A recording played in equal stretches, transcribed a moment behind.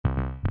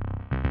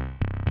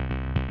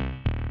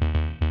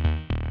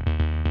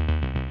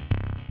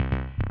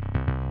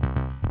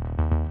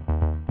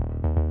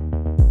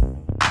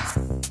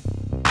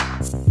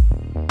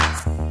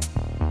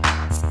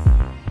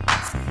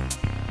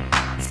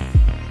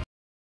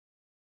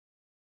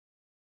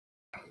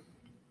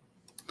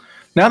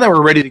Now that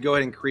we're ready to go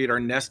ahead and create our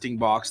nesting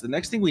box, the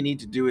next thing we need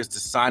to do is to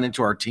sign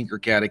into our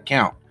TinkerCAD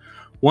account.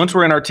 Once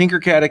we're in our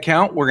TinkerCAD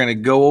account, we're going to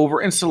go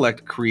over and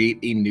select Create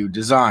a New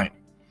Design.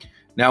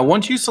 Now,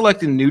 once you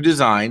select a new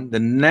design, the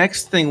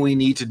next thing we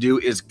need to do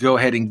is go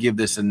ahead and give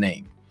this a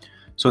name.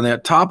 So in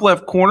that top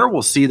left corner,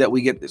 we'll see that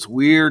we get this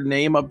weird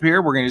name up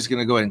here. We're just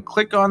going to go ahead and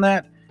click on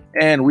that,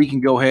 and we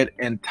can go ahead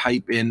and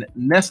type in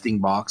nesting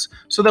box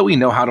so that we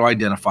know how to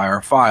identify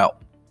our file.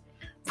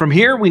 From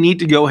here, we need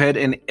to go ahead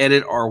and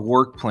edit our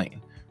work plane.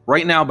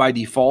 Right now, by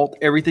default,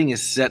 everything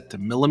is set to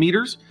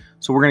millimeters.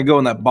 So we're going to go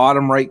in that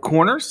bottom right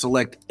corner,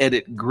 select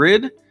Edit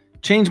Grid,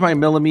 change my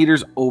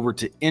millimeters over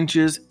to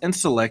inches, and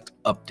select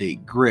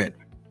Update Grid.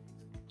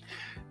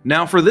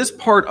 Now for this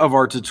part of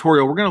our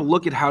tutorial, we're going to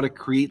look at how to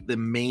create the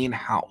main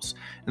house.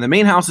 And the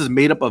main house is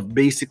made up of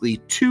basically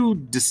two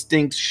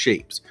distinct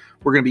shapes.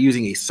 We're going to be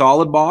using a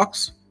solid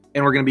box,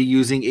 and we're going to be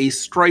using a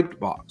striped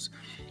box.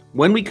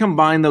 When we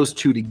combine those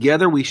two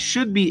together, we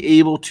should be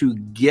able to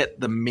get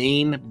the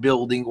main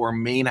building or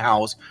main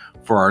house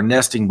for our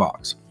nesting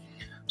box.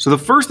 So the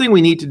first thing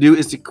we need to do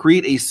is to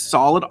create a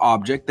solid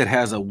object that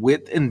has a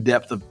width and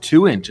depth of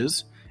 2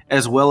 inches,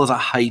 as well as a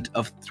height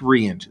of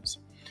 3 inches.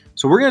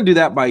 So we're going to do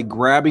that by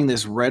grabbing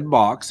this red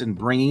box and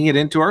bringing it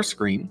into our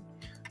screen,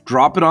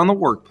 drop it on the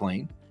work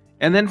plane,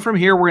 and then from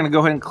here, we're going to go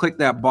ahead and click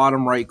that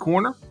bottom right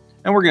corner,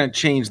 and we're going to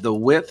change the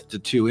width to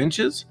 2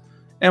 inches,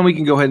 and we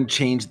can go ahead and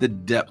change the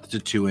depth to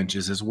 2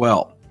 inches as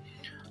well.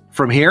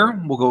 From here,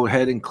 we'll go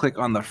ahead and click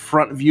on the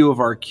front view of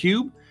our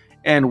cube,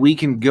 and we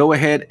can go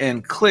ahead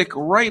and click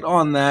right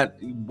on that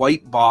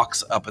white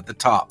box up at the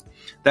top.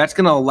 That's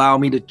going to allow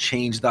me to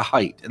change the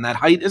height, and that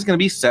height is going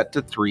to be set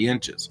to 3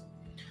 inches.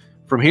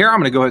 From here, I'm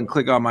going to go ahead and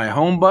click on my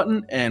home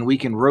button, and we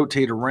can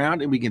rotate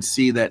around, and we can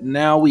see that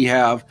now we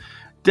have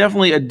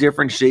definitely a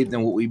different shape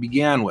than what we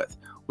began with.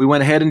 We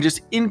went ahead and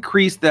just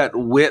increased that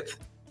width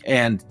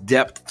and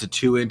depth to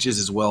 2 inches,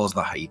 as well as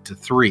the height to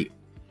 3.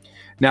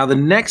 Now the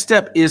next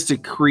step is to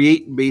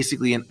create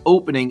basically an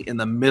opening in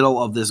the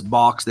middle of this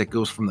box that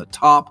goes from the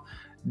top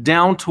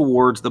down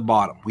towards the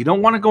bottom. We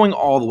don't want it going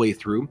all the way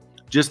through,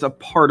 just a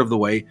part of the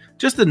way,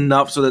 just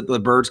enough so that the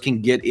birds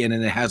can get in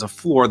and it has a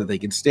floor that they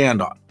can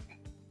stand on.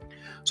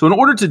 So in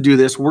order to do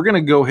this, we're going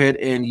to go ahead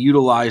and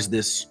utilize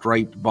this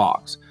striped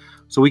box.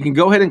 So we can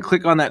go ahead and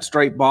click on that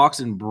striped box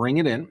and bring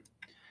it in.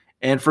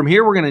 And from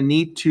here, we're going to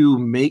need to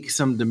make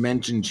some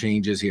dimension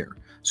changes here.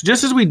 So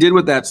just as we did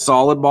with that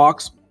solid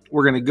box,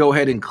 we're going to go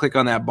ahead and click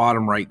on that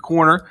bottom right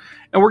corner,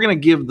 and we're going to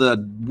give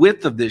the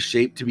width of this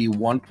shape to be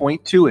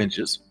 1.2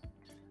 inches.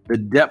 The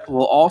depth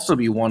will also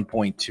be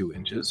 1.2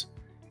 inches.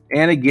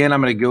 And again, I'm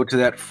going to go to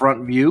that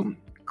front view,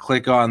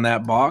 click on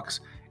that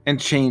box, and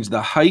change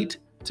the height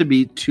to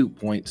be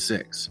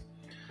 2.6.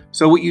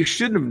 So what you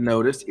should have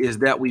noticed is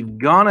that we've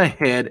gone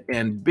ahead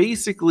and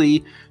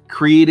basically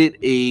created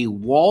a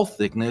wall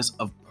thickness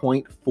of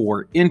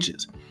 0.4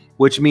 inches,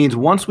 which means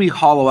once we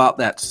hollow out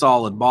that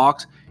solid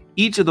box,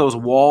 each of those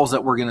walls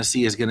that we're going to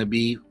see is going to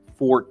be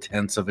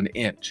 0.4 of an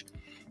inch.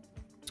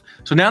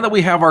 So now that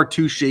we have our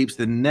two shapes,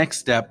 the next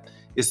step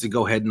is to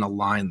go ahead and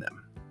align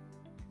them.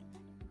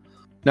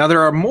 Now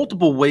there are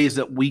multiple ways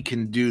that we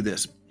can do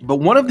this, but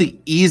one of the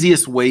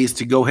easiest ways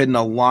to go ahead and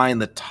align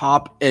the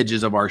top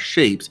edges of our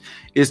shapes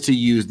is to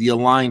use the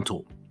Align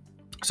tool.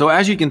 So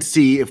as you can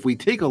see, if we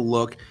take a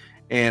look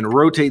and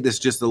rotate this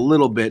just a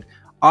little bit,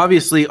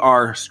 obviously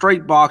our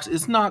straight box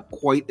is not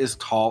quite as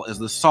tall as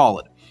the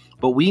solid,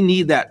 but we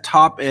need that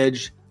top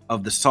edge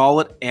of the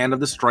solid and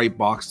of the straight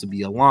box to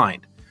be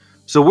aligned.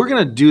 So we're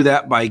going to do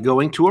that by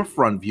going to a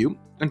front view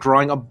and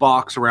drawing a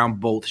box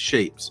around both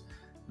shapes.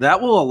 That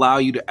will allow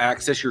you to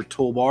access your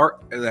toolbar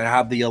and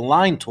have the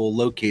Align tool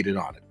located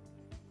on it.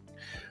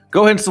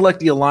 Go ahead and select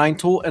the Align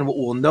tool, and what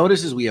we'll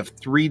notice is we have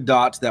 3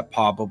 dots that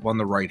pop up on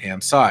the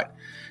right-hand side.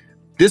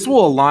 This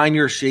will align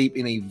your shape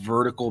in a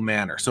vertical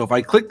manner. So if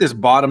I click this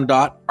bottom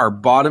dot, our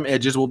bottom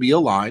edges will be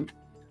aligned.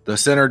 The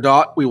center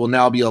dot, we will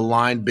now be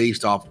aligned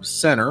based off of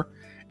center.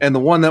 And the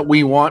one that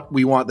we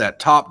want that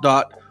top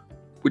dot,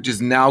 which is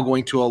now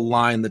going to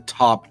align the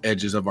top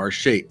edges of our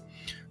shape.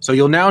 So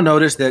you'll now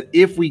notice that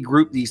if we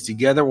group these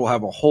together, we'll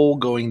have a hole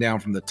going down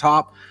from the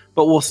top,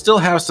 but we'll still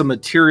have some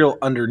material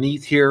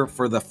underneath here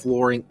for the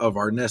flooring of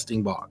our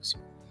nesting box.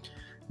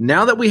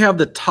 Now that we have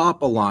the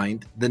top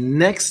aligned, the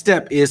next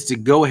step is to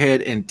go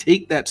ahead and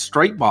take that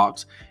straight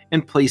box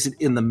and place it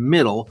in the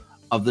middle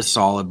of the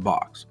solid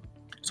box.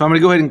 So I'm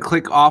going to go ahead and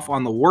click off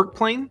on the work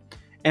plane,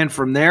 and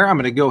from there I'm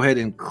going to go ahead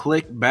and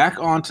click back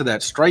onto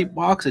that straight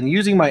box, and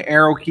using my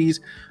arrow keys,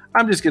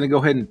 I'm just going to go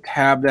ahead and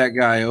tab that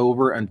guy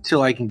over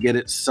until I can get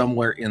it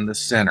somewhere in the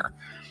center.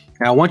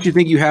 Now, once you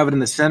think you have it in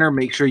the center,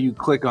 make sure you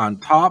click on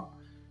top,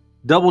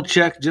 double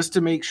check just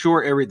to make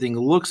sure everything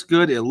looks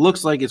good. It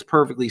looks like it's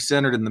perfectly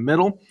centered in the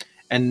middle.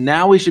 And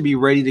now we should be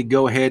ready to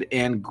go ahead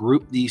and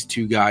group these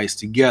two guys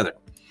together.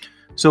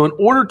 So in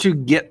order to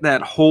get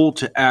that hole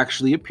to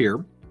actually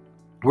appear,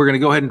 we're going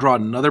to go ahead and draw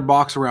another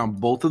box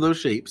around both of those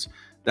shapes.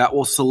 That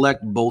will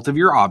select both of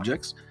your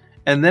objects.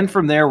 And then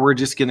from there, we're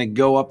just going to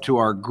go up to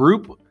our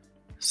group,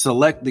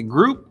 select the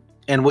group,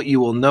 And what you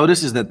will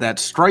notice is that that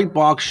stripe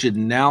box should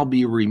now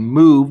be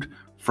removed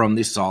from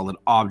the solid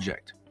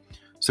object.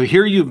 So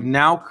here you've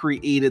now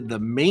created the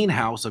main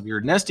house of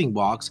your nesting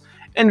box,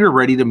 and you're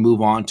ready to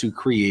move on to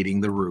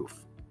creating the roof.